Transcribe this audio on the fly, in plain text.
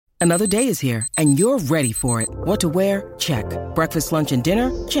Another day is here, and you're ready for it. What to wear? Check. Breakfast, lunch, and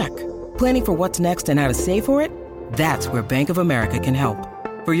dinner? Check. Planning for what's next and how to save for it? That's where Bank of America can help.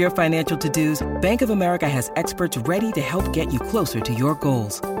 For your financial to-dos, Bank of America has experts ready to help get you closer to your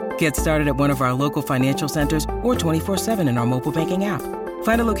goals. Get started at one of our local financial centers or 24/7 in our mobile banking app.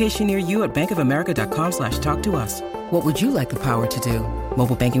 Find a location near you at bankofamerica.com/talktous. What would you like the power to do?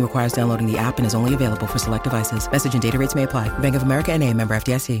 Mobile banking requires downloading the app and is only available for select devices. Message and data rates may apply. Bank of America N.A., member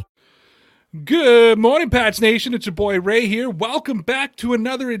FDIC. Good morning, Pats Nation. It's your boy Ray here. Welcome back to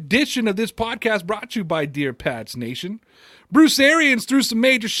another edition of this podcast brought to you by Dear Pats Nation. Bruce Arians threw some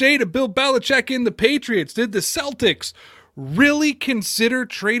major shade at Bill Belichick in the Patriots. Did the Celtics really consider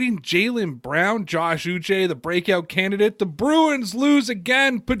trading Jaylen Brown? Josh Uche, the breakout candidate. The Bruins lose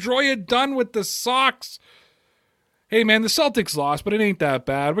again. Pedroia done with the Sox. Hey, man, the Celtics lost, but it ain't that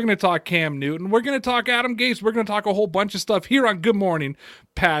bad. We're going to talk Cam Newton. We're going to talk Adam Gase. We're going to talk a whole bunch of stuff here on Good Morning,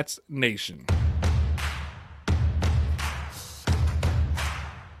 Pats Nation.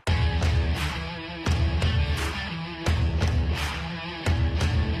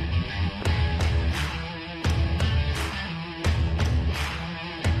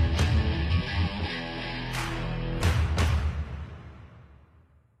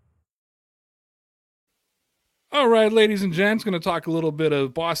 All right, ladies and gents, going to talk a little bit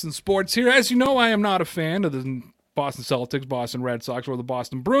of Boston sports here. As you know, I am not a fan of the Boston Celtics, Boston Red Sox, or the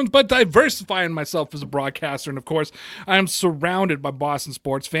Boston Bruins, but diversifying myself as a broadcaster, and of course, I am surrounded by Boston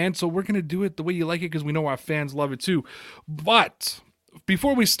sports fans, so we're going to do it the way you like it because we know our fans love it too. But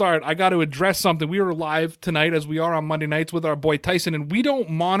before we start, I got to address something. We are live tonight, as we are on Monday nights, with our boy Tyson, and we don't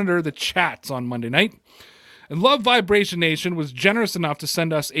monitor the chats on Monday night. And Love Vibration Nation was generous enough to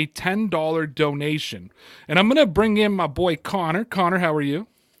send us a $10 donation. And I'm going to bring in my boy Connor. Connor, how are you?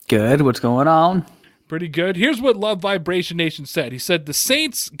 Good. What's going on? Pretty good. Here's what Love Vibration Nation said. He said, the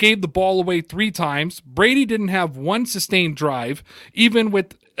Saints gave the ball away 3 times. Brady didn't have one sustained drive, even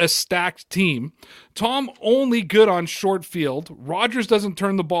with a stacked team. Tom only good on short field. Rodgers doesn't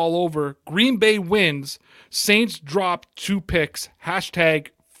turn the ball over. Green Bay wins. Saints drop 2 picks.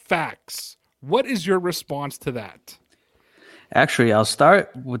 #facts. What is your response to that? Actually, I'll start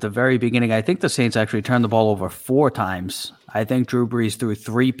with the very beginning. I think the Saints actually turned the ball over 4 times. I think Drew Brees threw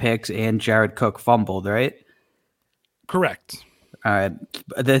 3 picks and Jared Cook fumbled, right? Correct. All right.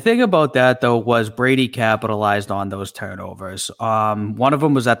 The thing about that, though, was Brady capitalized on those turnovers. One of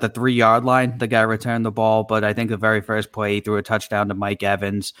them was at the 3-yard line. The guy returned the ball, but I think the very first play, he threw a touchdown to Mike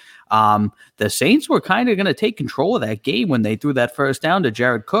Evans. The Saints were kind of going to take control of that game when they threw that first down to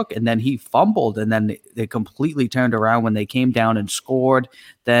Jared Cook, and then he fumbled, and then they completely turned around when they came down and scored.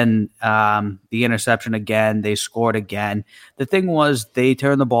 Then the interception again, they scored again. The thing was they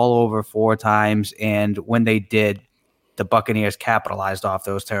turned the ball over 4 times, and when they did, the Buccaneers capitalized off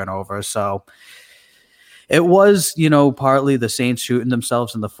those turnovers. So it was, partly the Saints shooting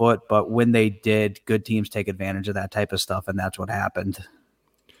themselves in the foot, but when they did, good teams take advantage of that type of stuff, and that's what happened.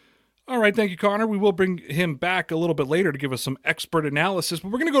 All right, thank you, Connor. We will bring him back a little bit later to give us some expert analysis,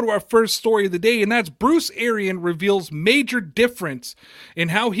 but we're going to go to our first story of the day, and that's Bruce Arians reveals major difference in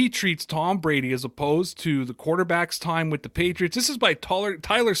how he treats Tom Brady as opposed to the quarterback's time with the Patriots. This is by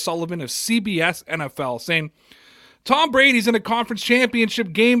Tyler Sullivan of CBS NFL, saying, Tom Brady's in a conference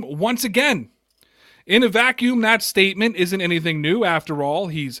championship game once again. In a vacuum, that statement isn't anything new. After all,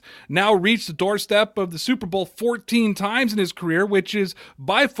 he's now reached the doorstep of the Super Bowl 14 times in his career, which is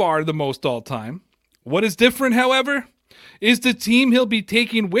by far the most all-time. What is different, however, is the team he'll be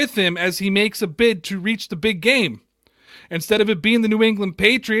taking with him as he makes a bid to reach the big game. Instead of it being the New England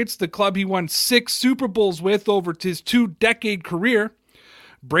Patriots, the club he won 6 Super Bowls with over his 2-decade career,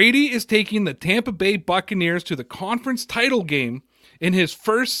 Brady is taking the Tampa Bay Buccaneers to the conference title game in his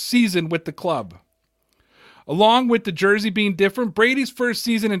first season with the club. Along with the jersey being different, Brady's first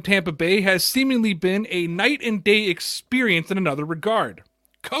season in Tampa Bay has seemingly been a night and day experience in another regard: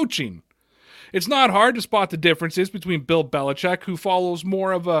 coaching. It's not hard to spot the differences between Bill Belichick, who follows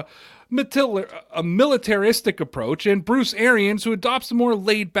more of a militaristic approach, and Bruce Arians, who adopts a more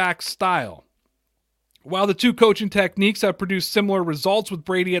laid-back style. While the 2 coaching techniques have produced similar results with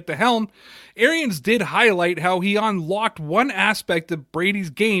Brady at the helm, Arians did highlight how he unlocked one aspect of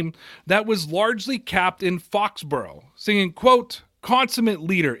Brady's game that was largely capped in Foxborough, saying, quote, consummate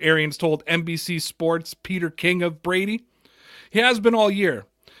leader, Arians told NBC Sports' Peter King of Brady. He has been all year.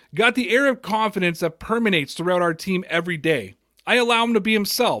 Got the air of confidence that permeates throughout our team every day. I allow him to be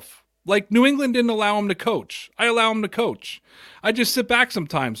himself. Like New England didn't allow him to coach. I allow him to coach. I just sit back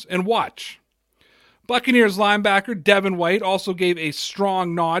sometimes and watch. Buccaneers linebacker Devin White also gave a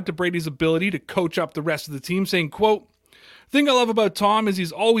strong nod to Brady's ability to coach up the rest of the team, saying, quote, Thing I love about Tom is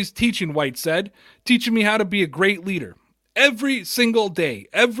he's always teaching, White said, teaching me how to be a great leader. Every single day,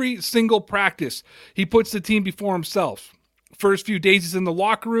 every single practice, he puts the team before himself. First few days he's in the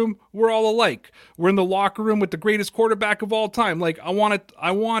locker room, we're all alike. We're in the locker room with the greatest quarterback of all time. Like, I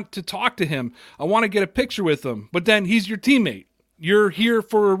want to talk to him. I want to get a picture with him. But then he's your teammate. You're here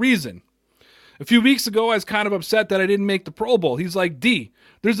for a reason. A few weeks ago, I was kind of upset that I didn't make the Pro Bowl. He's like, D,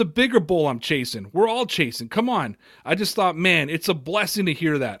 there's a bigger bowl I'm chasing. We're all chasing. Come on. I just thought, man, it's a blessing to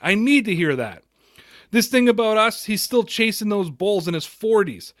hear that. I need to hear that. This thing about us, he's still chasing those bowls in his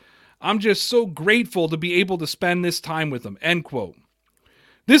 40s. I'm just so grateful to be able to spend this time with him, end quote.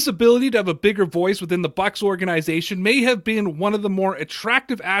 This ability to have a bigger voice within the Bucs organization may have been one of the more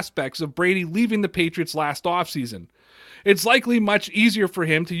attractive aspects of Brady leaving the Patriots last offseason. It's likely much easier for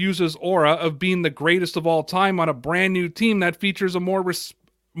him to use his aura of being the greatest of all time on a brand new team that features a more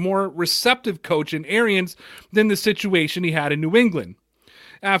receptive coach in Arians than the situation he had in New England.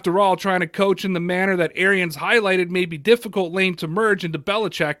 After all, trying to coach in the manner that Arians highlighted may be difficult lane to merge into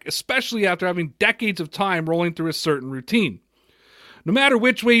Belichick, especially after having decades of time rolling through a certain routine. No matter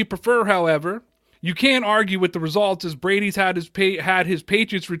which way you prefer, however, you can't argue with the results, as Brady's had his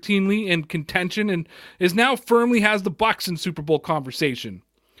Patriots routinely in contention and is now firmly has the Bucs in Super Bowl conversation.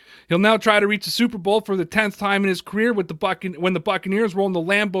 He'll now try to reach the Super Bowl for the 10th time in his career when the Buccaneers roll in the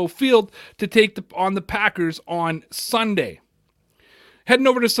Lambeau Field to take on the Packers on Sunday. Heading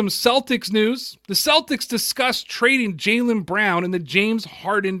over to some Celtics news, the Celtics discussed trading Jaylen Brown in the James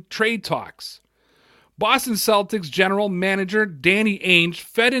Harden trade talks. Boston Celtics general manager Danny Ainge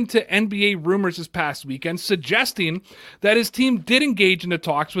fed into NBA rumors this past weekend, suggesting that his team did engage in the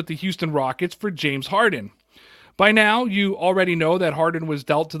talks with the Houston Rockets for James Harden. By now, you already know that Harden was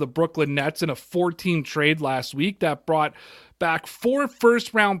dealt to the Brooklyn Nets in a 4-team trade last week that brought back 4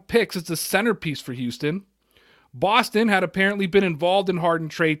 first-round picks as the centerpiece for Houston. Boston had apparently been involved in Harden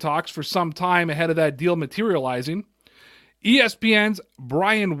trade talks for some time ahead of that deal materializing. ESPN's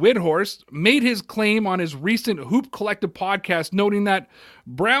Brian Windhorst made his claim on his recent Hoop Collective podcast, noting that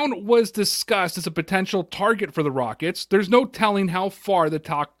Brown was discussed as a potential target for the Rockets. There's no telling how far the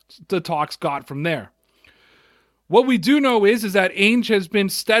talks got from there. What we do know is that Ainge has been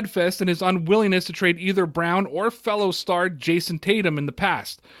steadfast in his unwillingness to trade either Brown or fellow star Jason Tatum in the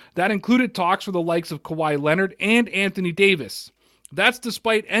past. That included talks for the likes of Kawhi Leonard and Anthony Davis. That's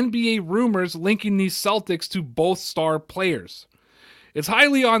despite NBA rumors linking these Celtics to both star players. It's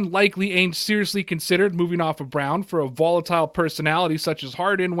highly unlikely Ainge seriously considered moving off of Brown for a volatile personality such as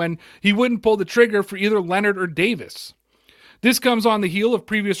Harden when he wouldn't pull the trigger for either Leonard or Davis. This comes on the heel of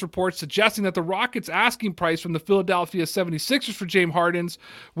previous reports suggesting that the Rockets' asking price from the Philadelphia 76ers for James Harden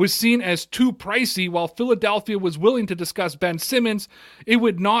was seen as too pricey. While Philadelphia was willing to discuss Ben Simmons, it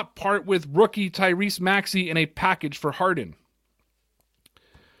would not part with rookie Tyrese Maxey in a package for Harden.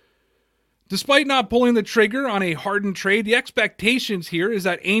 Despite not pulling the trigger on a Harden trade, the expectations here is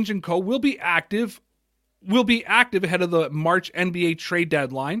that Ainge and Co. will be active ahead of the March NBA trade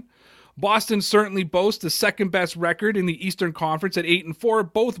deadline. Boston certainly boasts the second-best record in the Eastern Conference at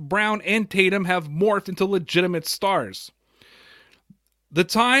 8-4. Both Brown and Tatum have morphed into legitimate stars. The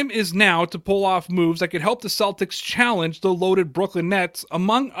time is now to pull off moves that could help the Celtics challenge the loaded Brooklyn Nets,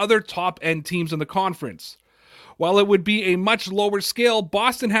 among other top-end teams in the conference. While it would be a much lower scale,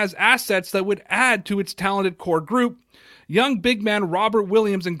 Boston has assets that would add to its talented core group. Young big men Robert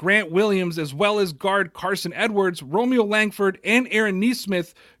Williams and Grant Williams, as well as guard Carson Edwards, Romeo Langford, and Aaron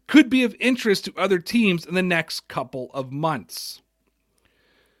Nesmith could be of interest to other teams in the next couple of months.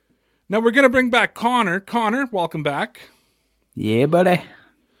 Now we're going to bring back Connor. Connor, welcome back. Yeah, buddy.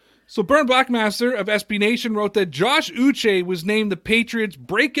 So Bernd Blackmaster of SB Nation wrote that Josh Uche was named the Patriots'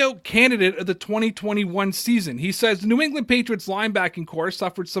 breakout candidate of the 2021 season. He says the New England Patriots linebacking corps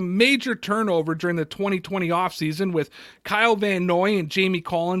suffered some major turnover during the 2020 offseason, with Kyle Van Noy and Jamie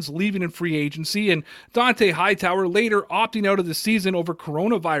Collins leaving in free agency and Dante Hightower later opting out of the season over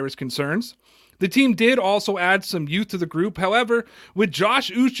coronavirus concerns. The team did also add some youth to the group. However, with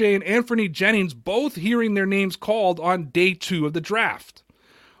Josh Uche and Anthony Jennings both hearing their names called on day 2 of the draft.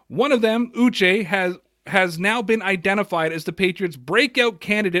 One of them, Uche, has now been identified as the Patriots' breakout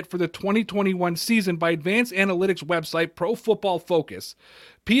candidate for the 2021 season by advanced analytics website Pro Football Focus.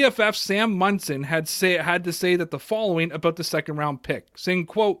 PFF's Sam Munson had to say that the following about the second-round pick, saying,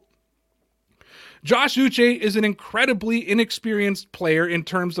 quote, Josh Uche is an incredibly inexperienced player in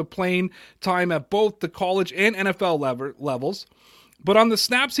terms of playing time at both the college and NFL levels, but on the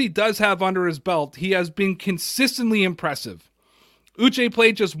snaps he does have under his belt, he has been consistently impressive. Uche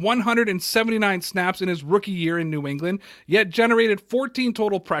played just 179 snaps in his rookie year in New England, yet generated 14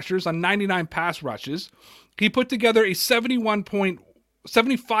 total pressures on 99 pass rushes. He put together a 75.1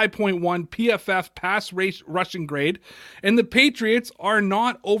 PFF pass rushing grade, and the Patriots are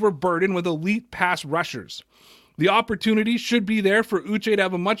not overburdened with elite pass rushers. The opportunity should be there for Uche to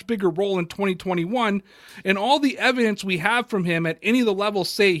have a much bigger role in 2021, and all the evidence we have from him at any of the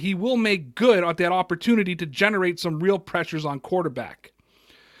levels say he will make good on that opportunity to generate some real pressures on quarterback.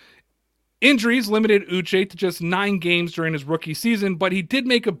 Injuries limited Uche to just 9 games during his rookie season, but he did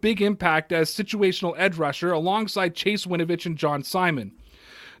make a big impact as situational edge rusher alongside Chase Winovich and John Simon.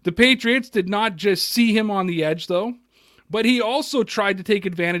 The Patriots did not just see him on the edge, though, but he also tried to take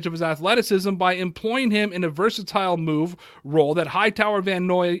advantage of his athleticism by employing him in a versatile move role that Hightower, Van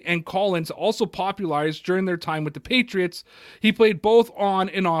Noy, and Collins also popularized during their time with the Patriots. He played both on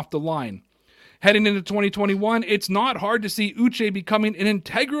and off the line. Heading into 2021, it's not hard to see Uche becoming an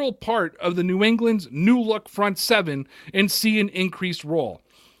integral part of the New England's new-look front seven and see an increased role.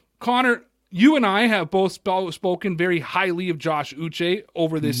 Connor, you and I have both spoken very highly of Josh Uche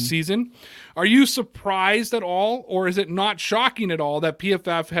over this season. Are you surprised at all, or is it not shocking at all that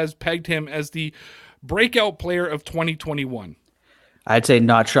PFF has pegged him as the breakout player of 2021? I'd say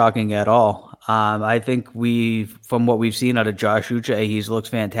not shocking at all. I think from what we've seen out of Josh Uche, he looks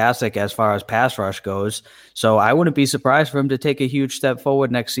fantastic as far as pass rush goes. So I wouldn't be surprised for him to take a huge step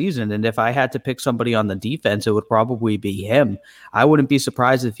forward next season. And if I had to pick somebody on the defense, it would probably be him. I wouldn't be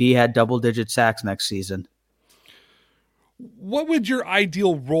surprised if he had double-digit sacks next season. What would your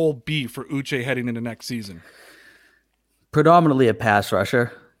ideal role be for Uche heading into next season? Predominantly a pass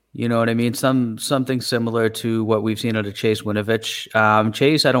rusher. You know what I mean? Something similar to what we've seen out of Chase Winovich.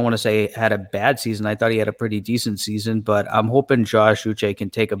 Chase, I don't want to say had a bad season. I thought he had a pretty decent season, but I'm hoping Josh Uche can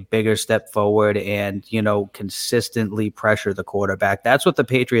take a bigger step forward and, consistently pressure the quarterback. That's what the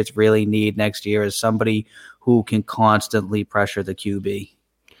Patriots really need next year, is somebody who can constantly pressure the QB.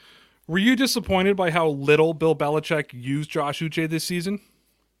 Were you disappointed by how little Bill Belichick used Josh Uche this season?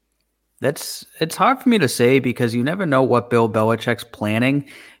 It's hard for me to say because you never know what Bill Belichick's planning.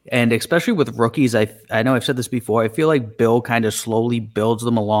 And especially with rookies, I know I've said this before, I feel like Bill kind of slowly builds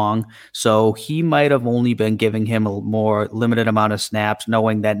them along. So he might have only been giving him a more limited amount of snaps,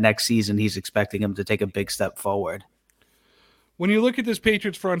 knowing that next season he's expecting him to take a big step forward. When you look at this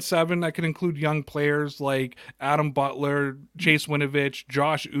Patriots front seven, that can include young players like Adam Butler, Chase Winovich,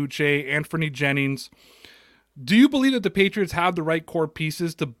 Josh Uche, Anthony Jennings. Do you believe that the Patriots have the right core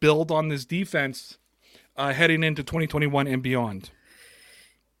pieces to build on this defense heading into 2021 and beyond?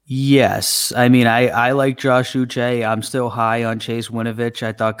 Yes. I mean, I like Josh Uche. I'm still high on Chase Winovich.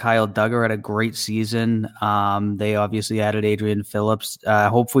 I thought Kyle Duggar had a great season. They obviously added Adrian Phillips.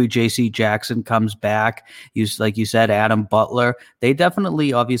 Hopefully J.C. Jackson comes back. Like you said, Adam Butler. They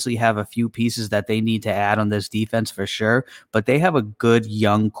definitely obviously have a few pieces that they need to add on this defense for sure, but they have a good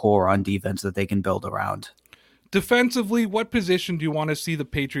young core on defense that they can build around. Defensively, what position do you want to see the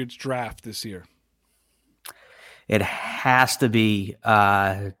Patriots draft this year? It has to be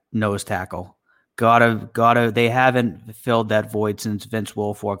nose tackle. Gotta. They haven't filled that void since Vince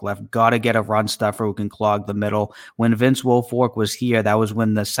Wilfork left. Gotta get a run stuffer who can clog the middle. When Vince Wilfork was here, that was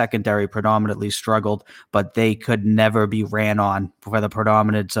when the secondary predominantly struggled, but they could never be ran on for the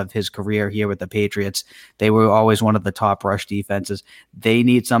predominance of his career here with the Patriots. They were always one of the top rush defenses. They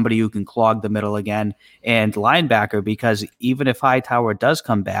need somebody who can clog the middle again, and linebacker, because even if Hightower does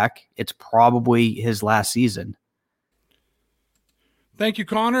come back, it's probably his last season. Thank you,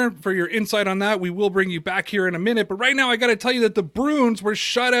 Connor, for your insight on that. We will bring you back here in a minute, but right now I got to tell you that the Bruins were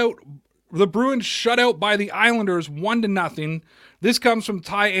shut out. The Bruins shut out by the Islanders 1-0. This comes from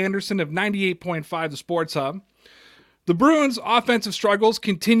Ty Anderson of 98.5 The Sports Hub. The Bruins' offensive struggles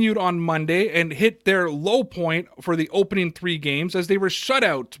continued on Monday and hit their low point for the opening 3 games as they were shut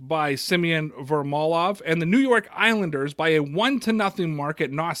out by Semyon Varlamov and the New York Islanders by a 1-0 mark at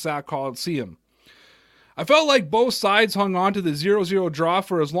Nassau Coliseum. I felt like both sides hung on to the 0-0 draw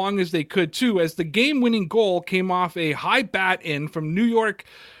for as long as they could too, as the game-winning goal came off a high bat-in from New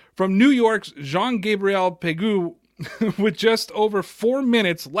York's Jean-Gabriel Pegu with just over 4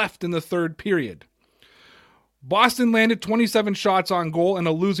 minutes left in the third period. Boston landed 27 shots on goal in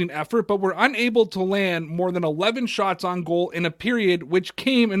a losing effort, but were unable to land more than 11 shots on goal in a period which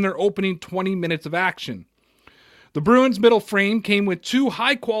came in their opening 20 minutes of action. The Bruins' middle frame came with 2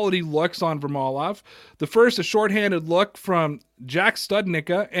 high-quality looks on Varlamov. The first, a shorthanded look from Jack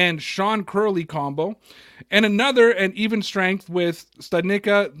Studnicka and Sean Curley combo, and another, an even strength with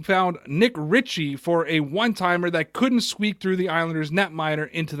Studnicka found Nick Ritchie for a one-timer that couldn't squeak through the Islanders' netminder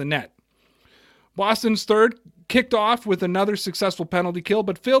into the net. Boston's third kicked off with another successful penalty kill,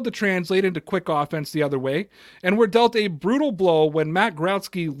 but failed to translate into quick offense the other way, and were dealt a brutal blow when Matt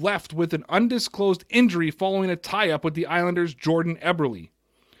Grautzky left with an undisclosed injury following a tie-up with the Islanders' Jordan Eberle.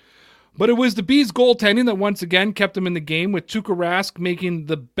 But it was the Bees' goaltending that once again kept them in the game, with Tuukka Rask making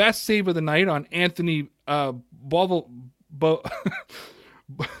the best save of the night on Anthony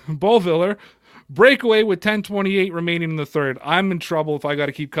Beauvillier. Breakaway with 10:28 remaining in the third. I'm in trouble if I got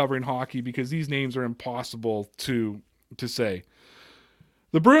to keep covering hockey because these names are impossible to say.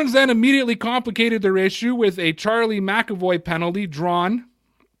 The Bruins then immediately complicated their issue with a Charlie McAvoy penalty drawn.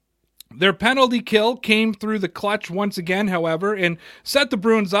 Their penalty kill came through the clutch once again, however, and set the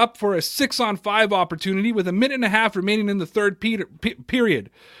Bruins up for a 6-on-5 opportunity with a minute and a half remaining in the third period.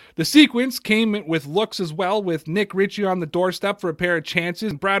 The sequence came with looks as well, with Nick Ritchie on the doorstep for a pair of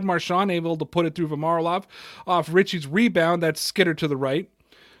chances, and Brad Marchand able to put it through Varlamov off Ritchie's rebound that skittered to the right.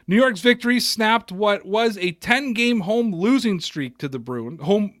 New York's victory snapped what was a 10-game home losing streak to the Bruins,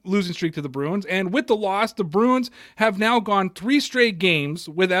 and with the loss, the Bruins have now gone 3 straight games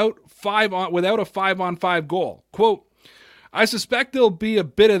without a 5-on-5 goal. Quote, I suspect there'll be a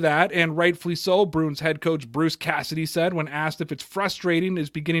bit of that, and rightfully so, Bruins head coach Bruce Cassidy said when asked if it's frustrating is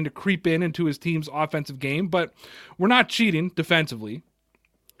beginning to creep into his team's offensive game, but we're not cheating defensively.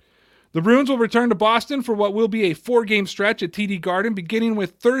 The Bruins will return to Boston for what will be a 4-game stretch at TD Garden, beginning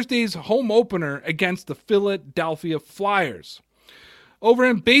with Thursday's home opener against the Philadelphia Flyers. Over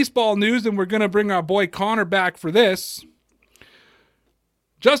in baseball news, and we're going to bring our boy Connor back for this,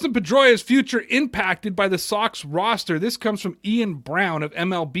 Justin Pedroia's future impacted by the Sox roster. This comes from Ian Brown of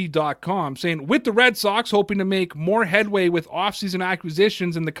MLB.com, saying, with the Red Sox hoping to make more headway with offseason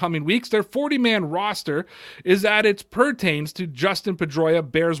acquisitions in the coming weeks, their 40-man roster is at its pertains to Justin Pedroia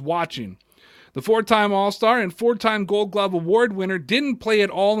bears watching. The 4-time All-Star and 4-time Gold Glove Award winner didn't play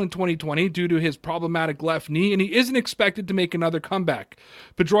at all in 2020 due to his problematic left knee, and he isn't expected to make another comeback.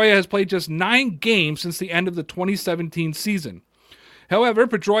 Pedroia has played just 9 games since the end of the 2017 season. However,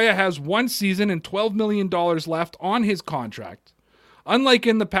 Pedroia has 1 season and $12 million left on his contract. Unlike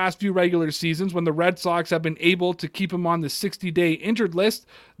in the past few regular seasons when the Red Sox have been able to keep him on the 60-day injured list,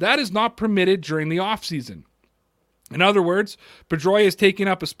 that is not permitted during the offseason. In other words, Pedroia is taking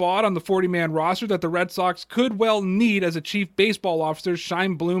up a spot on the 40-man roster that the Red Sox could well need as a chief baseball officer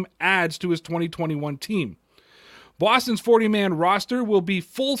Chaim Bloom adds to his 2021 team. Boston's 40-man roster will be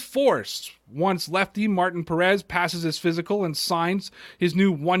full force once lefty Martin Perez passes his physical and signs his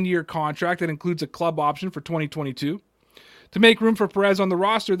new 1-year contract that includes a club option for 2022. To make room for Perez on the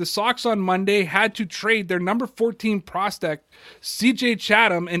roster, the Sox on Monday had to trade their number 14 prospect, C.J.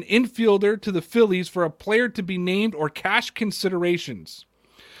 Chatham, an infielder, to the Phillies for a player to be named or cash considerations.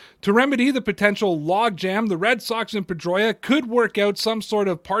 To remedy the potential logjam, the Red Sox and Pedroia could work out some sort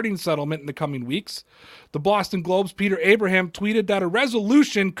of parting settlement in the coming weeks. The Boston Globe's Peter Abraham tweeted that a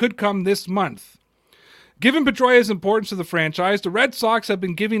resolution could come this month. Given Pedroia's importance to the franchise, the Red Sox have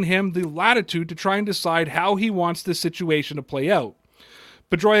been giving him the latitude to try and decide how he wants this situation to play out.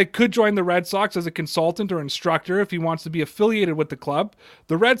 Pedroia could join the Red Sox as a consultant or instructor if he wants to be affiliated with the club.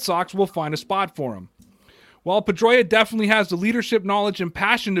 The Red Sox will find a spot for him. While Pedroia definitely has the leadership, knowledge, and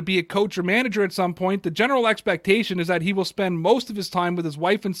passion to be a coach or manager at some point, the general expectation is that he will spend most of his time with his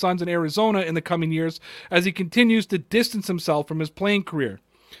wife and sons in Arizona in the coming years as he continues to distance himself from his playing career.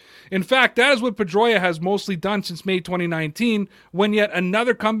 In fact, that is what Pedroia has mostly done since May 2019, when yet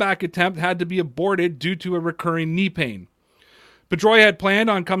another comeback attempt had to be aborted due to a recurring knee pain. Pedroia had planned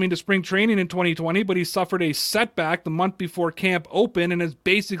on coming to spring training in 2020, but he suffered a setback the month before camp opened and has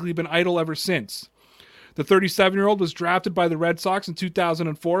basically been idle ever since. The 37-year-old was drafted by the Red Sox in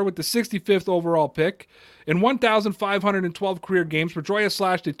 2004 with the 65th overall pick. In 1,512 career games, Pedroia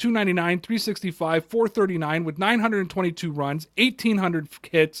slashed at .299, .365, .439 with 922 runs, 1,800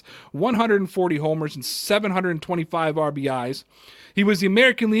 hits, 140 homers, and 725 RBIs. He was the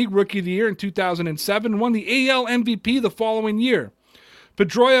American League Rookie of the Year in 2007 and won the AL MVP the following year.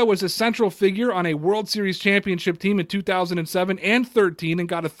 Pedroia was a central figure on a World Series championship team in 2007 and 13 and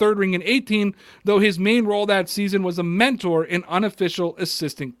got a third ring in 18, though his main role that season was a mentor and unofficial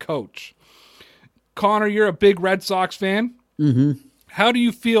assistant coach. Connor, you're a big Red Sox fan. Mm-hmm. How do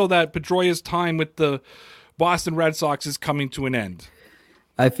you feel that Pedroia's time with the Boston Red Sox is coming to an end?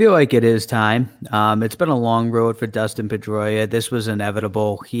 I feel like it is time. It's been a long road for Dustin Pedroia. This was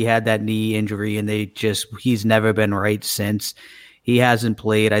inevitable. He had that knee injury, and he's never been right since. He hasn't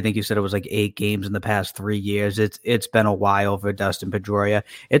played. I think you said it was like 8 games in the past 3 years. It's been a while for Dustin Pedroia.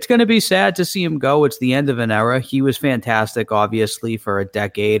 It's going to be sad to see him go. It's the end of an era. He was fantastic, obviously, for a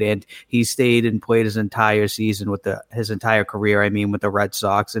decade, and he stayed and played his entire season with his entire career. I mean, with the Red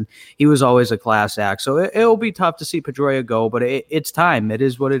Sox, and he was always a class act. So it'll be tough to see Pedroia go, but it's time. It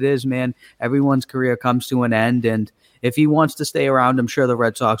is what it is, man. Everyone's career comes to an end, and if he wants to stay around, I'm sure the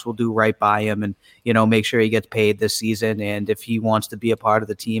Red Sox will do right by him and, make sure he gets paid this season. And if he wants to be a part of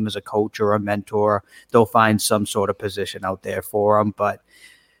the team as a coach or a mentor, they'll find some sort of position out there for him. But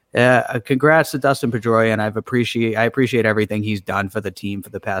congrats to Dustin Pedroia, and I appreciate everything he's done for the team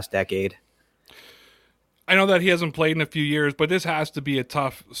for the past decade. I know that he hasn't played in a few years, but this has to be a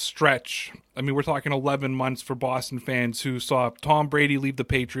tough stretch. I mean, we're talking 11 months for Boston fans who saw Tom Brady leave the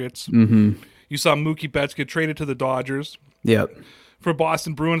Patriots. Mm-hmm. You saw Mookie Betts get traded to the Dodgers. Yep. For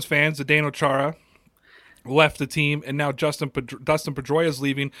Boston Bruins fans, Zdeno Chara left the team, and now Dustin Pedroia is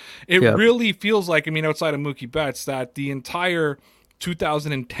leaving. It really feels like, outside of Mookie Betts, that the entire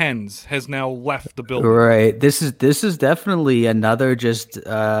 2010s has now left the building. Right. This is definitely another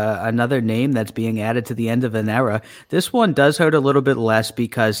name that's being added to the end of an era. This one does hurt a little bit less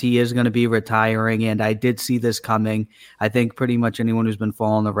because he is going to be retiring, and I did see this coming. I think pretty much anyone who's been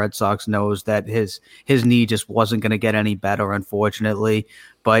following the Red Sox knows that his knee just wasn't going to get any better, unfortunately.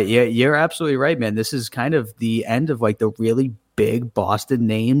 But yeah, you're absolutely right, man. This is kind of the end of like the really big Boston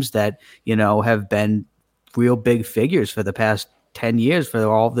names that, have been real big figures for the past 10 years for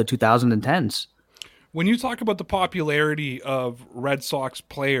all of the 2010s. When you talk about the popularity of Red Sox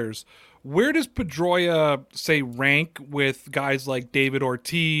players, where does Pedroia, say, rank with guys like David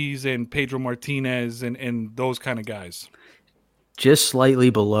Ortiz and Pedro Martinez and those kind of guys? Just slightly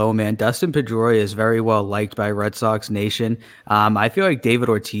below, man. Dustin Pedroia is very well liked by Red Sox Nation. I feel like David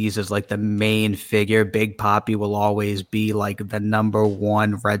Ortiz is like the main figure. Big Papi will always be like the number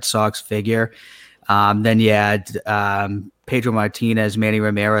one Red Sox figure. Then you had Pedro Martinez, Manny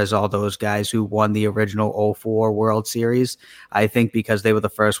Ramirez, all those guys who won the original 04 World Series. I think because they were the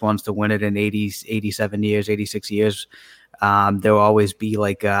first ones to win it in 87 years, 86 years, they'll always be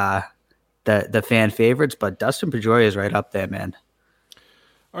like the fan favorites. But Dustin Pedroia is right up there, man.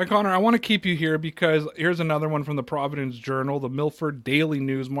 All right, Connor, I want to keep you here because here's another one from the Providence Journal, the Milford Daily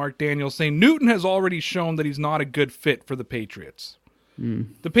News. Mark Daniels saying Newton has already shown that he's not a good fit for the Patriots.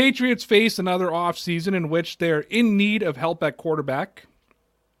 The Patriots face another offseason in which they're in need of help at quarterback.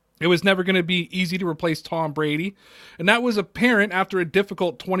 It was never going to be easy to replace Tom Brady, and that was apparent after a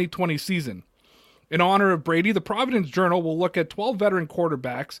difficult 2020 season. In honor of Brady, the Providence Journal will look at 12 veteran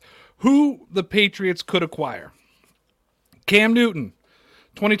quarterbacks who the Patriots could acquire. Cam Newton.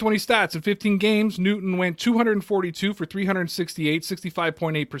 2020 stats. In 15 games, Newton went 242 for 368,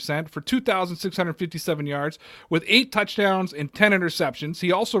 65.8% for 2,657 yards with 8 touchdowns and 10 interceptions.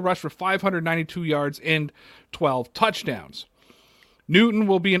 He also rushed for 592 yards and 12 touchdowns. Newton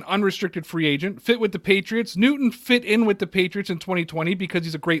will be an unrestricted free agent. Fit with the Patriots. Newton fit in with the Patriots in 2020 because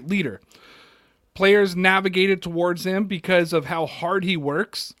he's a great leader. Players navigated towards him because of how hard he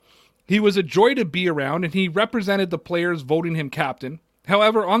works. He was a joy to be around, and he represented the players voting him captain.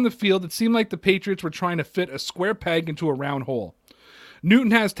 However, on the field, it seemed like the Patriots were trying to fit a square peg into a round hole. Newton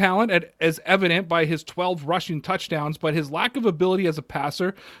has talent, as evident by his 12 rushing touchdowns, but his lack of ability as a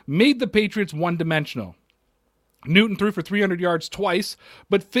passer made the Patriots one-dimensional. Newton threw for 300 yards twice,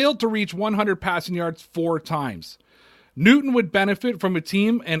 but failed to reach 100 passing yards 4 times. Newton would benefit from a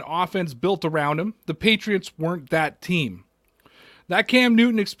team and offense built around him. The Patriots weren't that team. That Cam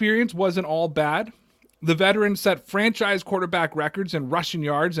Newton experience wasn't all bad. The veteran set franchise quarterback records in rushing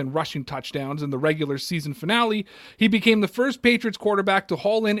yards and rushing touchdowns in the regular season finale. He became the first Patriots quarterback to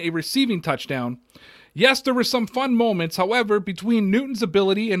haul in a receiving touchdown. Yes, there were some fun moments. However, between Newton's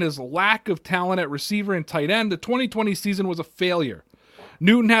ability and his lack of talent at receiver and tight end, the 2020 season was a failure.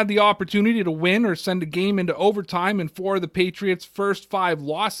 Newton had the opportunity to win or send a game into overtime in 4 of the Patriots' first 5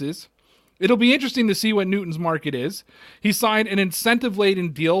 losses. It'll be interesting to see what Newton's market is. He signed an incentive-laden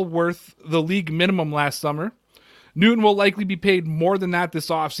deal worth the league minimum last summer. Newton will likely be paid more than that this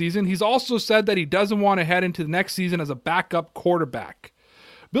offseason. He's also said that he doesn't want to head into the next season as a backup quarterback.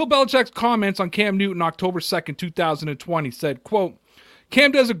 Bill Belichick's comments on Cam Newton October 2nd, 2020 said, quote,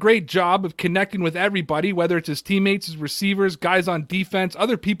 Cam does a great job of connecting with everybody, whether it's his teammates, his receivers, guys on defense,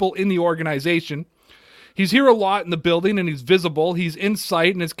 other people in the organization. He's here a lot in the building, and he's visible. He's in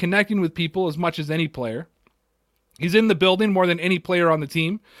sight and is connecting with people as much as any player. He's in the building more than any player on the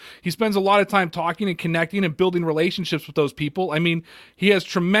team. He spends a lot of time talking and connecting and building relationships with those people. I mean, he has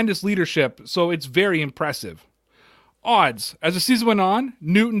tremendous leadership, so it's very impressive. Odds. As the season went on,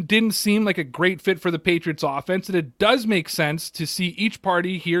 Newton didn't seem like a great fit for the Patriots offense, and it does make sense to see each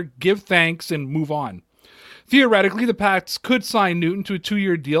party here give thanks and move on. Theoretically, the Pats could sign Newton to a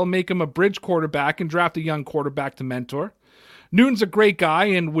 2-year deal, make him a bridge quarterback, and draft a young quarterback to mentor. Newton's a great guy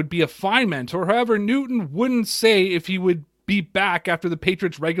and would be a fine mentor. However, Newton wouldn't say if he would be back after the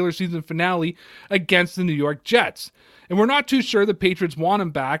Patriots' regular season finale against the New York Jets. And we're not too sure the Patriots want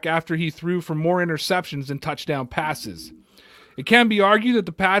him back after he threw for more interceptions than touchdown passes. It can be argued that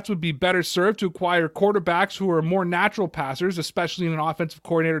the Pats would be better served to acquire quarterbacks who are more natural passers, especially in an offensive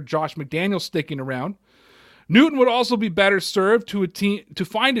coordinator Josh McDaniels sticking around. Newton would also be better served to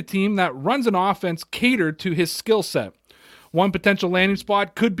find a team that runs an offense catered to his skill set. One potential landing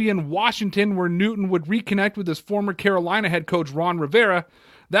spot could be in Washington, where Newton would reconnect with his former Carolina head coach Ron Rivera.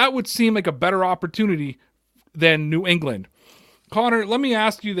 That would seem like a better opportunity than New England. Connor, let me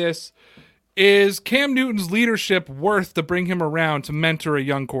ask you this. Is Cam Newton's leadership worth to bring him around to mentor a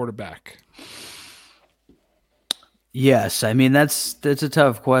young quarterback? Yes, I mean that's a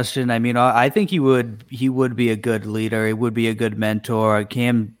tough question. I mean, I think he would be a good leader. He would be a good mentor.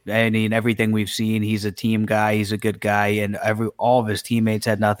 Cam, I mean, everything we've seen, he's a team guy. He's a good guy, and all of his teammates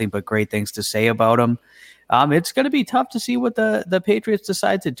had nothing but great things to say about him. It's going to be tough to see what the Patriots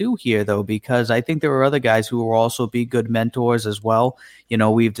decide to do here, though, because I think there are other guys who will also be good mentors as well. You know,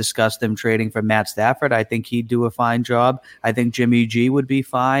 we've discussed them trading for Matt Stafford. I think he'd do a fine job. I think Jimmy G would be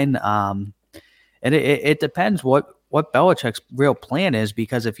fine. And it depends what Belichick's real plan is,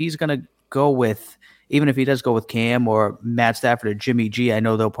 because if he's going to go with, even if he does go with Cam or Matt Stafford or Jimmy G, I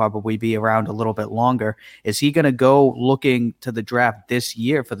know they'll probably be around a little bit longer. Is he going to go looking to the draft this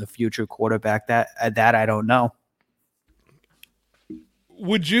year for the future quarterback? That I don't know.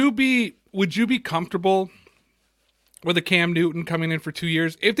 Would you be comfortable with a Cam Newton coming in for 2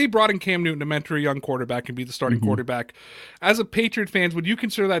 years? If they brought in Cam Newton to mentor a young quarterback and be the starting quarterback, as a Patriot fan, would you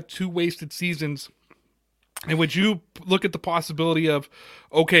consider that 2 wasted seasons? And would you look at the possibility of,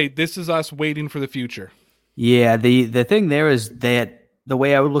 okay, this is us waiting for the future? Yeah, the thing there is that the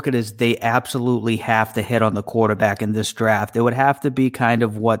way I would look at it is they absolutely have to hit on the quarterback in this draft. It would have to be kind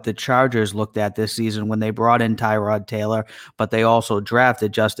of what the Chargers looked at this season when they brought in Tyrod Taylor, but they also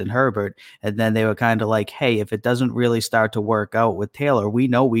drafted Justin Herbert. And then they were kind of like, hey, if it doesn't really start to work out with Taylor, we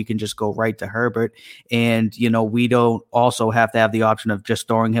know we can just go right to Herbert. And, you know, we don't also have to have the option of just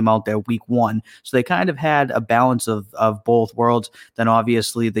throwing him out there week 1. So they kind of had a balance of both worlds. Then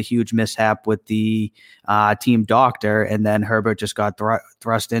obviously the huge mishap with the team doctor, and then Herbert just got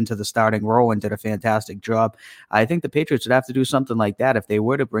thrust into the starting role and did a fantastic job. I think the Patriots would have to do something like that. If they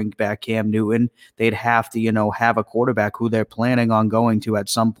were to bring back Cam Newton, they'd have to, you know, have a quarterback who they're planning on going to at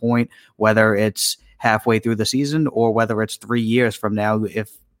some point, whether it's halfway through the season or whether it's 3 years from now,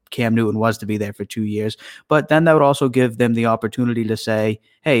 if Cam Newton was to be there for 2 years. But then that would also give them the opportunity to say,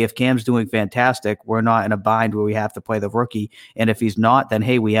 hey, if Cam's doing fantastic, we're not in a bind where we have to play the rookie. And if he's not, then,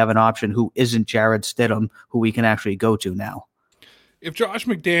 hey, we have an option who isn't Jarrett Stidham, who we can actually go to now. If Josh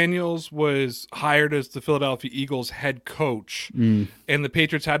McDaniels was hired as the Philadelphia Eagles head coach and the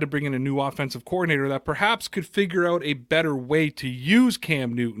Patriots had to bring in a new offensive coordinator that perhaps could figure out a better way to use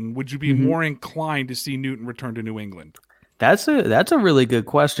Cam Newton, would you be more inclined to see Newton return to New England? That's a really good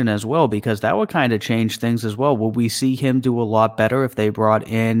question as well, because that would kind of change things as well. Will we see him do a lot better if they brought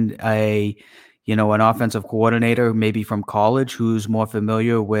in an offensive coordinator maybe from college who's more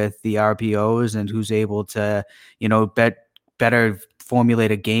familiar with the RPOs and who's able to, better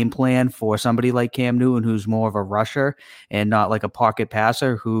formulate a game plan for somebody like Cam Newton, who's more of a rusher and not like a pocket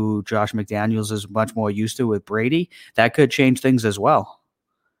passer, who Josh McDaniels is much more used to with Brady? That could change things as well.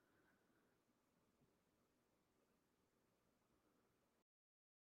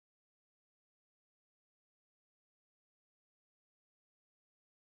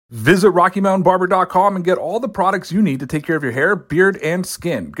 Visit RockyMountainBarber.com and get all the products you need to take care of your hair, beard, and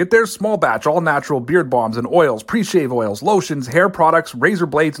skin. Get their small batch, all-natural beard balms and oils, pre-shave oils, lotions, hair products, razor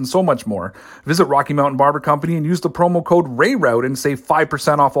blades, and so much more. Visit Rocky Mountain Barber Company and use the promo code RAYROUTE and save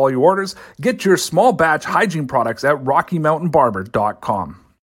 5% off all your orders. Get your small batch hygiene products at RockyMountainBarber.com.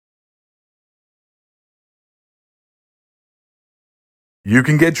 You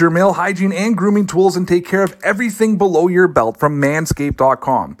can get your male hygiene and grooming tools and take care of everything below your belt from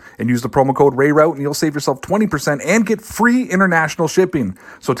Manscaped.com. And use the promo code RAYROUTE and you'll save yourself 20% and get free international shipping.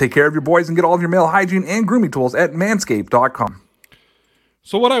 So take care of your boys and get all of your male hygiene and grooming tools at Manscaped.com.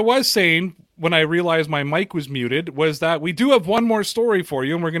 So what I was saying when I realized my mic was muted was that we do have one more story for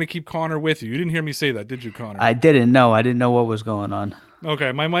you, and we're going to keep Connor with you. You didn't hear me say that, did you, Connor? I didn't know. I didn't know what was going on.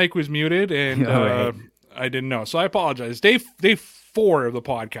 Okay, my mic was muted, and Right. I didn't know. So I apologize. Day 4 of the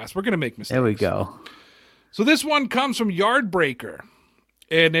podcast. We're going to make mistakes. There we go. So this one comes from Yardbreaker,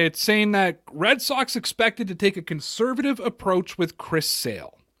 and it's saying that Red Sox expected to take a conservative approach with Chris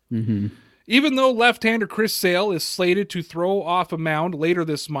Sale. Mm-hmm. Even though left-hander Chris Sale is slated to throw off a mound later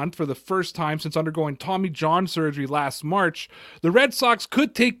this month for the first time since undergoing Tommy John surgery last March, the Red Sox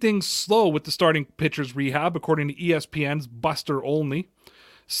could take things slow with the starting pitcher's rehab, according to ESPN's Buster Olney.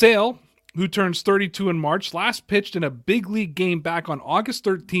 Sale, who turns 32 in March, last pitched in a big league game back on August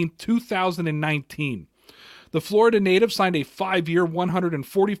 13, 2019. The Florida native signed a 5-year,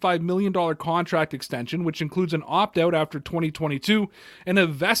 $145 million contract extension, which includes an opt-out after 2022 and a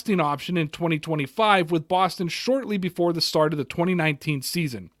vesting option in 2025 with Boston shortly before the start of the 2019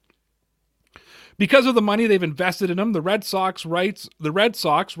 season. Because of the money they've invested in him, the Red Sox writes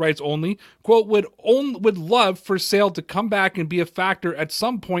Olney, quote, would love for Sale to come back and be a factor at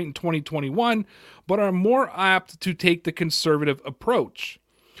some point in 2021, but are more apt to take the conservative approach.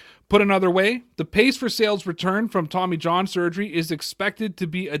 Put another way, the pace for Sale's return from Tommy John surgery is expected to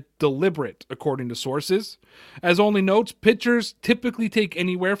be deliberate, according to sources. As Olney notes, pitchers typically take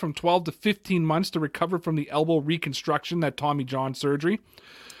anywhere from 12 to 15 months to recover from the elbow reconstruction that Tommy John surgery.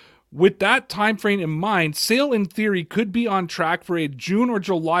 With that time frame in mind, Sale in theory could be on track for a June or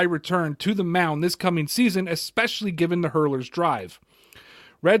July return to the mound this coming season, especially given the hurler's drive.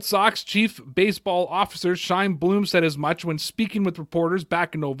 Red Sox chief baseball officer Chaim Bloom said as much when speaking with reporters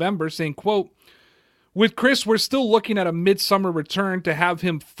back in November, saying, quote, with Chris, we're still looking at a midsummer return to have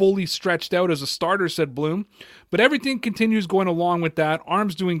him fully stretched out as a starter, said Bloom. But everything continues going along with that.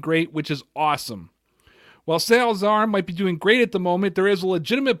 Arm's doing great, which is awesome. While Sale's arm might be doing great at the moment, there is a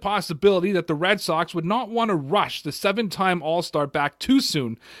legitimate possibility that the Red Sox would not want to rush the 7-time All-Star back too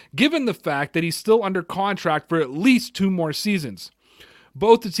soon, given the fact that he's still under contract for at least 2 more seasons.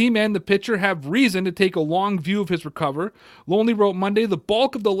 Both the team and the pitcher have reason to take a long view of his recovery. Lonely wrote Monday, the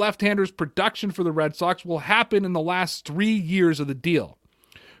bulk of the left-hander's production for the Red Sox will happen in the last 3 years of the deal.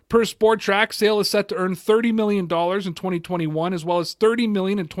 Per Spotrac, Sale is set to earn $30 million in 2021, as well as $30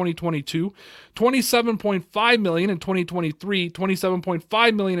 million in 2022, $27.5 million in 2023,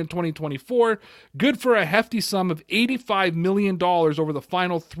 $27.5 million in 2024, good for a hefty sum of $85 million over the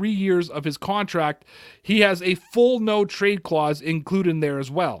final 3 years of his contract. He has a full no-trade clause included in there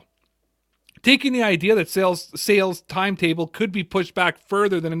as well. Taking the idea that Sale's timetable could be pushed back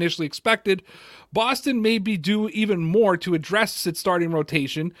further than initially expected, Boston may be due even more to address its starting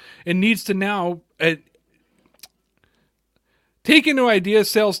rotation and needs to now... Taking the idea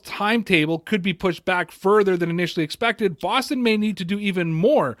Sale's timetable could be pushed back further than initially expected, Boston may need to do even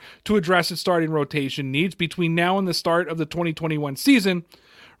more to address its starting rotation needs between now and the start of the 2021 season.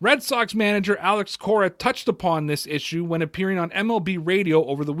 Red Sox manager Alex Cora touched upon this issue when appearing on MLB radio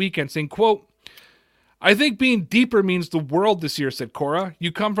over the weekend, saying, quote, I think being deeper means the world this year, said Cora.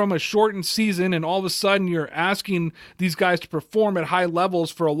 You come from a shortened season and all of a sudden you're asking these guys to perform at high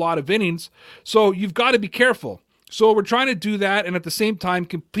levels for a lot of innings, so you've got to be careful. So we're trying to do that and at the same time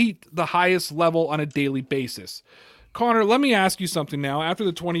compete the highest level on a daily basis. Connor, let me ask you something now. After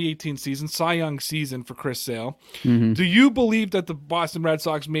the 2018 season, Cy Young season for Chris Sale, do you believe that the Boston Red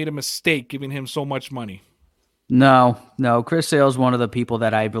Sox made a mistake giving him so much money? No. Chris Sale's one of the people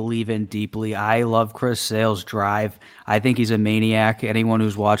that I believe in deeply. I love Chris Sale's drive. I think he's a maniac. Anyone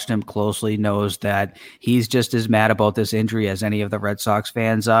who's watched him closely knows that he's just as mad about this injury as any of the Red Sox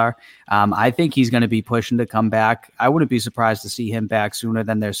fans are. I think he's going to be pushing to come back. I wouldn't be surprised to see him back sooner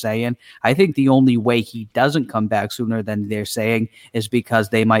than they're saying. I think the only way he doesn't come back sooner than they're saying is because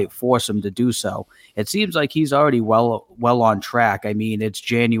they might force him to do so. It seems like he's already well on track. I mean, it's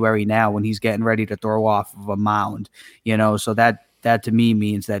January now when he's getting ready to throw off of a mound, so that to me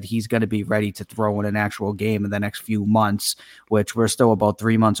means that he's going to be ready to throw in an actual game in the next few months, which we're still about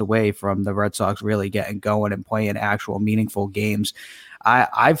 3 months away from the Red Sox really getting going and playing actual meaningful games.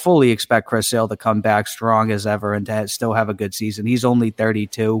 I fully expect Chris Sale to come back strong as ever and to still have a good season. He's only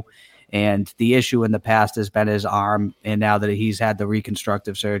 32, and the issue in the past has been his arm, and now that he's had the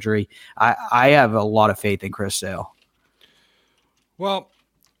reconstructive surgery, I have a lot of faith in Chris Sale. Well,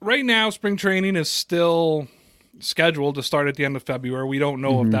 right now, spring training is still scheduled to start at the end of February. We don't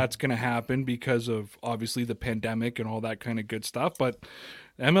know if that's going to happen because of obviously the pandemic and all that kind of good stuff, but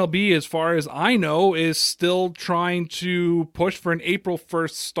MLB, as far as I know, is still trying to push for an April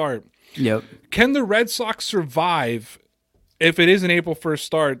 1st start. Yep. Can the Red Sox survive if it is an April 1st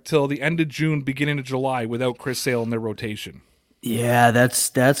start till the end of June, beginning of July without Chris Sale in their rotation? Yeah, that's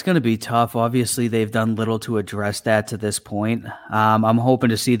going to be tough. Obviously, they've done little to address that to this point. I'm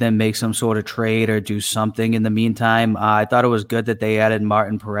hoping to see them make some sort of trade or do something in the meantime. I thought it was good that they added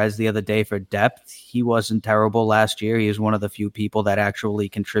Martin Perez the other day for depth. He wasn't terrible last year. He was one of the few people that actually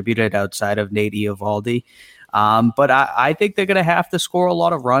contributed outside of Nate Eovaldi. But I think they're going to have to score a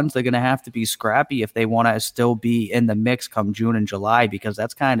lot of runs. They're going to have to be scrappy if they want to still be in the mix come June and July, because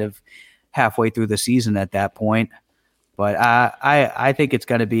that's kind of halfway through the season at that point. But I think it's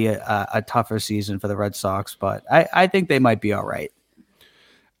going to be a tougher season for the Red Sox, but I think they might be all right.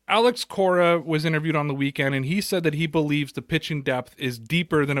 Alex Cora was interviewed on the weekend, and he said that he believes the pitching depth is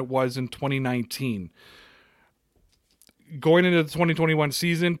deeper than it was in 2019. Going into the 2021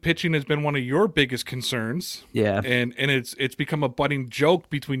 season, pitching has been one of your biggest concerns. Yeah. And it's become a budding joke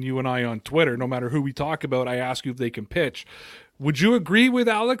between you and I on Twitter. No matter who we talk about, I ask you if they can pitch. Would you agree with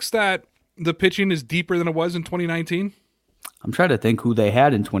Alex that the pitching is deeper than it was in 2019? I'm trying to think who they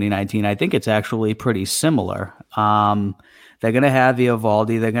had in 2019. I think it's actually pretty similar. They're going to have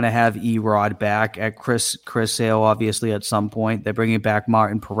Eovaldi. They're going to have Erod back at Chris Sale, obviously, at some point. They're bringing back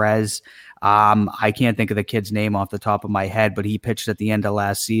Martin Perez. I can't think of the kid's name off the top of my head, but he pitched at the end of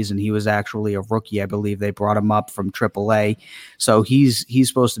last season. He was actually a rookie, I believe. They brought him up from AAA. So he's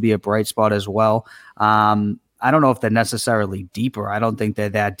supposed to be a bright spot as well. I don't know if they're necessarily deeper. I don't think they're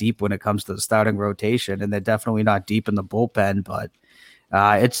that deep when it comes to the starting rotation, and they're definitely not deep in the bullpen, but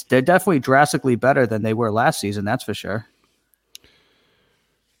they're definitely drastically better than they were last season, that's for sure.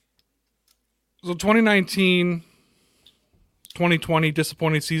 So 2019, 2020,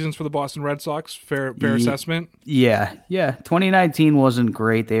 disappointing seasons for the Boston Red Sox. Fair assessment? Yeah. 2019 wasn't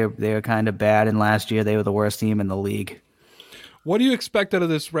great. They were kind of bad, and last year they were the worst team in the league. What do you expect out of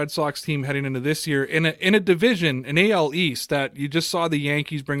this Red Sox team heading into this year in a division, an AL East, that you just saw the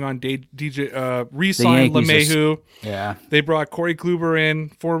Yankees bring on re-sign LeMahieu? Yeah. They brought Corey Kluber in,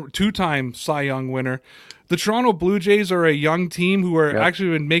 two-time Cy Young winner. The Toronto Blue Jays are a young team who are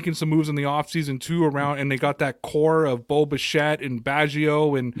actually been making some moves in the offseason too around, and they got that core of Bo Bichette and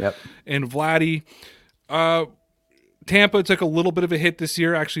Baggio and Vladdy. Tampa took a little bit of a hit this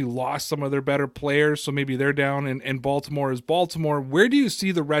year, actually lost some of their better players, so maybe they're down, and Baltimore is Baltimore. Where do you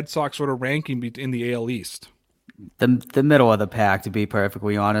see the Red Sox sort of ranking in the AL East? The middle of the pack, to be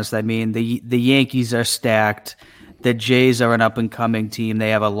perfectly honest. I mean, the Yankees are stacked. The Jays are an up-and-coming team.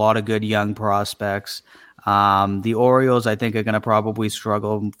 They have a lot of good young prospects. The Orioles, I think, are going to probably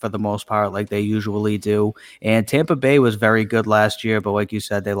struggle for the most part like they usually do. And Tampa Bay was very good last year, but like you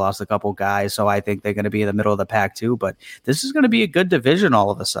said, they lost a couple guys, so I think they're going to be in the middle of the pack too. But this is going to be a good division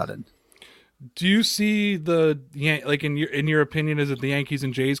all of a sudden. Do you see in your opinion, is it the Yankees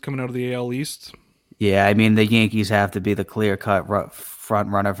and Jays coming out of the AL East? Yeah, I mean, the Yankees have to be the clear-cut front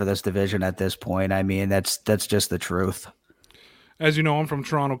runner for this division at this point. I mean, that's just the truth. As you know, I'm from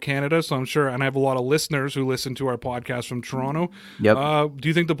Toronto, Canada, so I'm sure, and I have a lot of listeners who listen to our podcast from Toronto. Yep. Do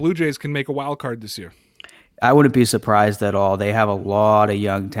you think the Blue Jays can make a wild card this year? I wouldn't be surprised at all. They have a lot of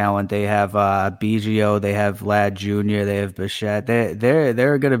young talent. They have Biggio, they have Vlad Jr., they have Bichette.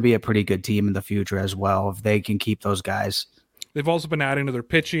 They're going to be a pretty good team in the future as well if they can keep those guys. They've also been adding to their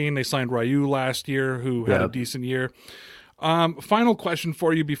pitching. They signed Ryu last year, who had a decent year. Final question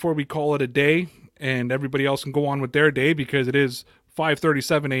for you before we call it a day, and everybody else can go on with their day because it is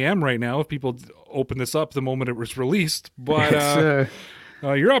 5:37 a.m. right now if people open this up the moment it was released. But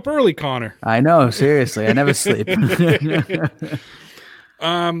you're up early, Connor. I know, seriously. I never sleep.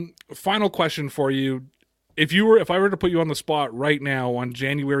 Final question for you. If I were to put you on the spot right now on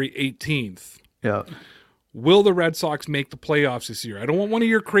January 18th, will the Red Sox make the playoffs this year? I don't want one of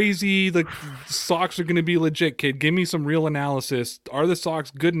your crazy, the Sox are going to be legit, kid. Give me some real analysis. Are the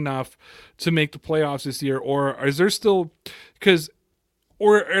Sox good enough to make the playoffs this year? Or are there still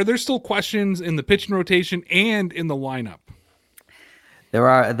questions in the pitching rotation and in the lineup? There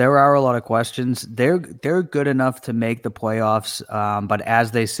are a lot of questions. They're good enough to make the playoffs, but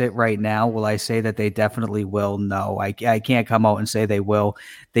as they sit right now, will I say that they definitely will? No, I can't come out and say they will.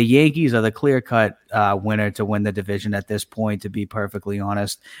 The Yankees are the clear-cut winner to win the division at this point, to be perfectly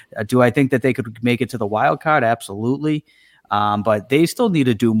honest. Do I think that they could make it to the wild card? Absolutely. But they still need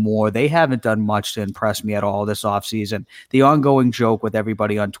to do more. They haven't done much to impress me at all this offseason. The ongoing joke with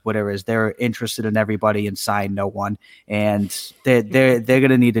everybody on Twitter is they're interested in everybody and sign no one. And they're going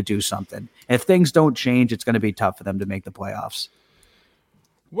to need to do something. If things don't change, it's going to be tough for them to make the playoffs.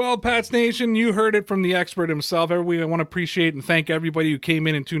 Well, Pats Nation, you heard it from the expert himself. I want to appreciate and thank everybody who came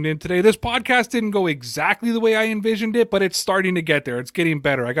in and tuned in today. This podcast didn't go exactly the way I envisioned it, but it's starting to get there. It's getting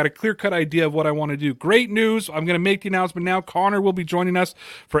better. I got a clear-cut idea of what I want to do. Great news. I'm going to make the announcement now. Connor will be joining us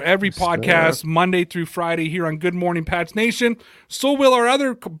for every podcast, Monday through Friday here on Good Morning Pats Nation. So will our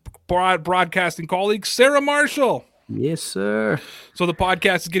other broadcasting colleague, Sarah Marshall. Yes, sir. So the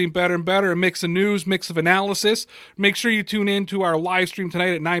podcast is getting better and better, a mix of news, mix of analysis. Make sure you tune in to our live stream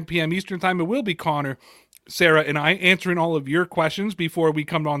tonight at 9 p.m. Eastern Time. It will be Connor, Sarah, and I answering all of your questions before we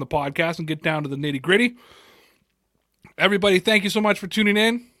come on the podcast and get down to the nitty-gritty. Everybody, thank you so much for tuning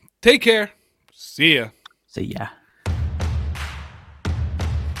in. Take care. See ya. See ya.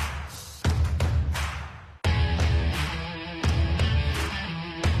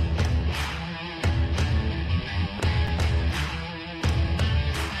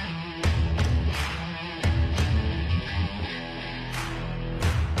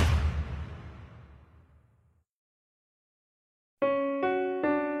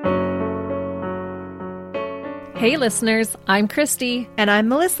 Hey listeners, I'm Christy. And I'm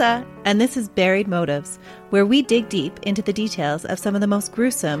Melissa, and this is Buried Motives, where we dig deep into the details of some of the most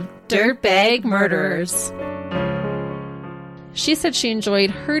gruesome dirtbag murderers. She said she enjoyed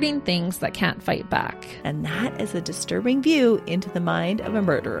hurting things that can't fight back. And that is a disturbing view into the mind of a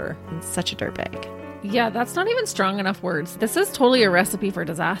murderer and such a dirtbag. Yeah, that's not even strong enough words. This is totally a recipe for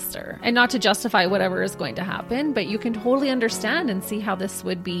disaster. And not to justify whatever is going to happen, but you can totally understand and see how this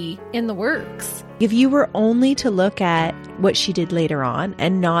would be in the works. If you were only to look at what she did later on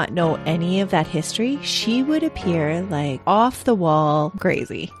and not know any of that history, she would appear like off the wall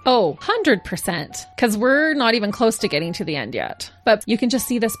crazy. Oh, 100%. Because we're not even close to getting to the end yet. But you can just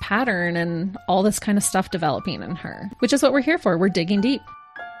see this pattern and all this kind of stuff developing in her, which is what we're here for. We're digging deep.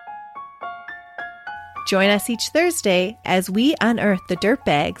 Join us each Thursday as we unearth the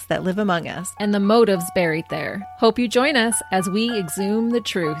dirtbags that live among us and the motives buried there. Hope you join us as we exhume the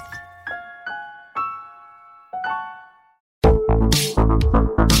truth.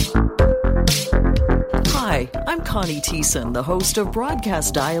 Hi, I'm Connie Thiessen, the host of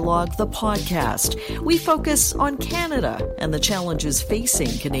Broadcast Dialogue, the podcast. We focus on Canada and the challenges facing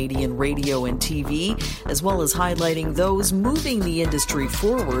Canadian radio and TV, as well as highlighting those moving the industry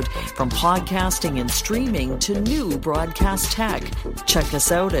forward from podcasting and streaming to new broadcast tech. Check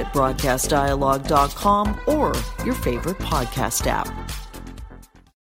us out at broadcastdialogue.com or your favorite podcast app.